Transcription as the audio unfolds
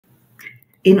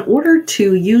In order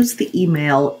to use the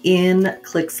email in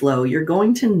Clixlo, you're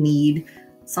going to need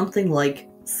something like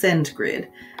Sendgrid.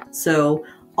 So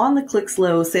on the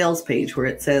Clixlo sales page where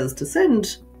it says to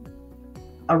send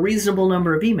a reasonable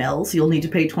number of emails, you'll need to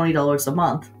pay $20 a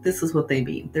month. This is what they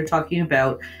mean. They're talking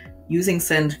about using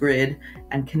Sendgrid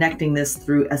and connecting this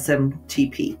through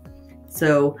SMTP.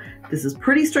 So this is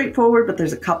pretty straightforward, but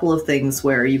there's a couple of things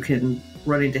where you can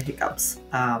run into hiccups.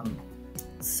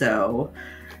 So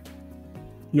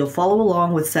you'll follow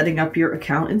along with setting up your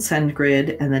account in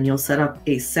Sendgrid, and then you'll set up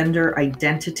a sender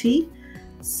identity.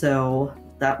 So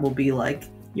that will be like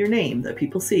your name that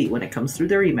people see when it comes through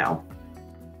their email.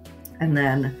 And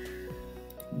then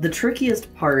the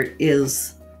trickiest part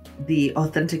is the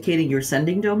authenticating your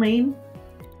sending domain.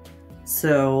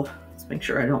 So let's make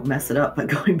sure I don't mess it up by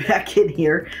going back in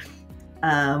here.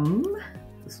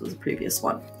 This was a previous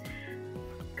one,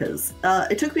 because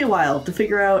it took me a while to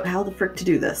figure out how the frick to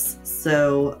do this.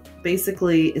 So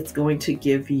basically it's going to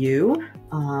give you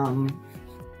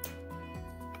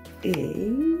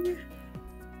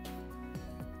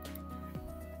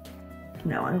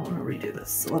no, I don't want to redo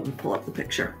this, so let me pull up the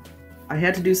picture. I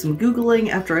had to do some Googling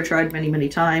after I tried many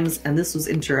times, and this was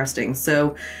interesting.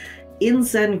 So in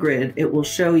Sendgrid, it will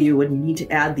show you when you need to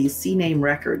add these CNAME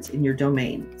records in your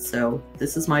domain. So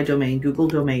this is my domain, Google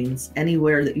Domains.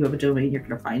 Anywhere that you have a domain, you're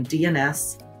going to find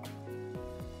DNS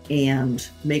and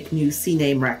make new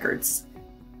CNAME records.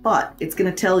 But it's going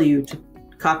to tell you to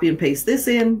copy and paste this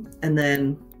in and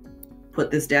then put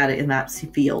this data in that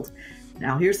field.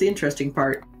 Now here's the interesting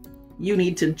part. You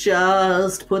need to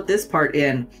just put this part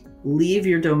in. Leave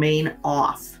your domain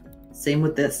off. Same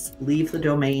with this. Leave the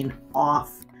domain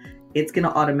off. It's going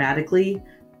to automatically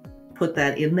put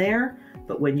that in there,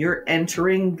 but when you're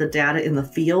entering the data in the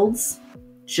fields,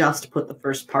 just put the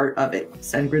first part of it.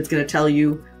 Sendgrid's going to tell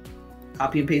you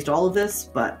copy and paste all of this,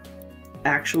 but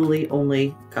actually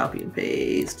only copy and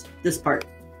paste this part,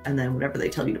 and then whatever they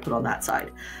tell you to put on that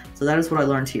side. So that is what I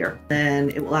learned here. Then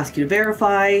it will ask you to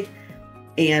verify,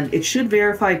 and it should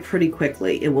verify pretty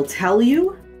quickly. It will tell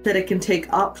you that it can take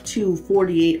up to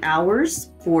 48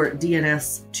 hours for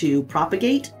DNS to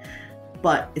propagate,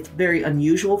 but it's very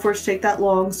unusual for it to take that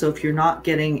long. So if you're not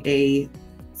getting a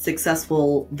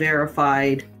successful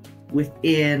verified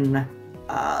within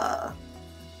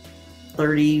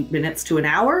 30 minutes to an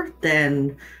hour,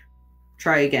 then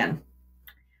try again.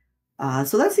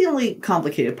 So that's the only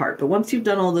complicated part. But once you've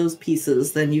done all those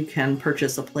pieces, then you can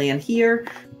purchase a plan here,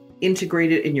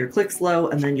 integrate it in your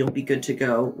Clixlo, and then you'll be good to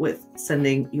go with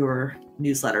sending your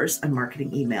newsletters and marketing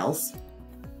emails.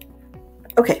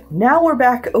 Okay, now we're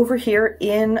back over here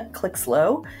in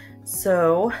Clixlo.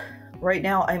 So right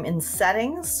now I'm in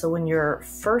settings. So when you're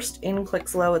first in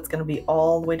Clixlo, it's going to be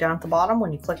all the way down at the bottom.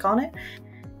 When you click on it,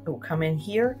 it will come in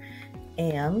here.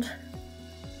 And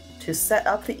to set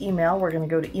up the email, we're going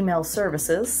to go to email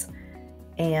services,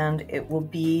 and it will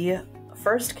be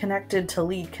first connected to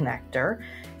lead connector.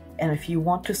 And if you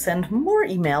want to send more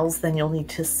emails, then you'll need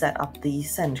to set up the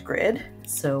Sendgrid.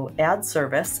 So add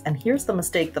service, and here's the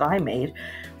mistake that I made.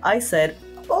 I said,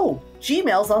 oh,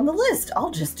 Gmail's on the list. I'll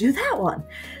just do that one.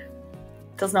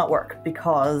 Does not work,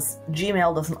 because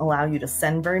Gmail doesn't allow you to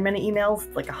send very many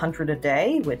emails, like 100 a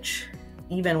day, which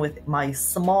even with my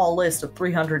small list of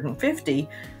 350,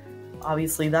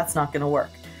 obviously that's not going to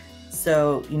work.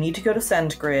 So you need to go to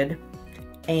Sendgrid,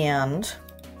 and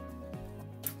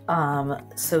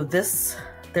so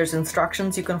there's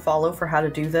instructions you can follow for how to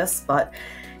do this, but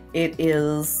it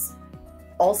is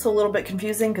also a little bit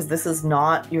confusing because this is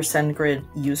not your Sendgrid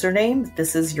username.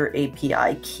 This is your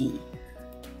API key.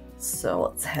 So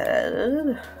let's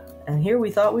head, and here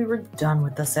we thought we were done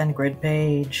with the Sendgrid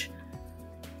page.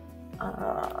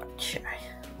 Okay,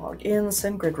 log in.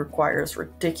 Sendgrid requires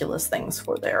ridiculous things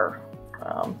for their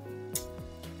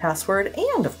password,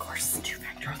 and of course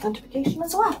two-factor authentication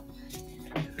as well.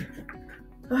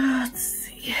 Let's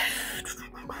see.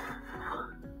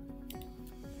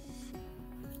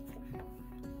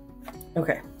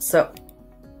 Okay, so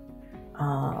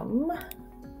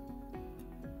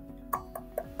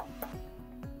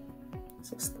is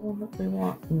this the one that we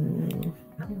want?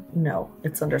 No,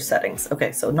 it's under settings.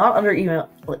 Okay, so not under email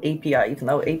API, even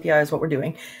though API is what we're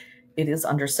doing. It is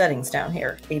under settings down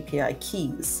here, API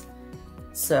keys.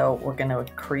 So we're going to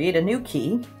create a new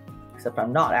key, except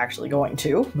I'm not actually going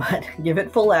to, but give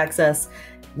it full access,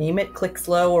 name it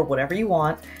Clixlo or whatever you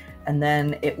want, and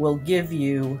then it will give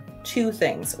you two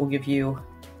things. It will give you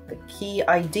the key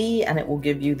ID, and it will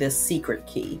give you this secret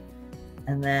key.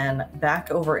 And then back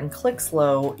over in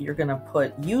Clixlo, you're going to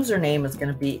put username is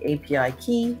going to be API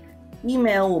key,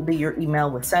 email will be your email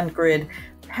with Sendgrid,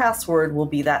 password will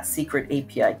be that secret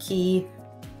API key,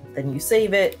 then you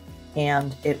save it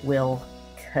and it will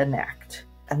connect.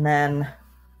 And then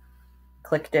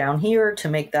click down here to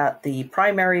make that the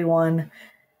primary one,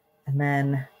 and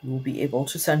then you will be able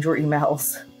to send your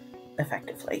emails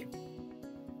effectively.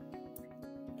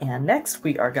 And next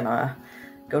we are gonna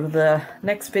go to the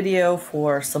next video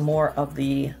for some more of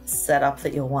the setup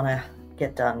that you'll want to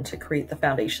get done to create the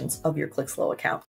foundations of your Clixlo account.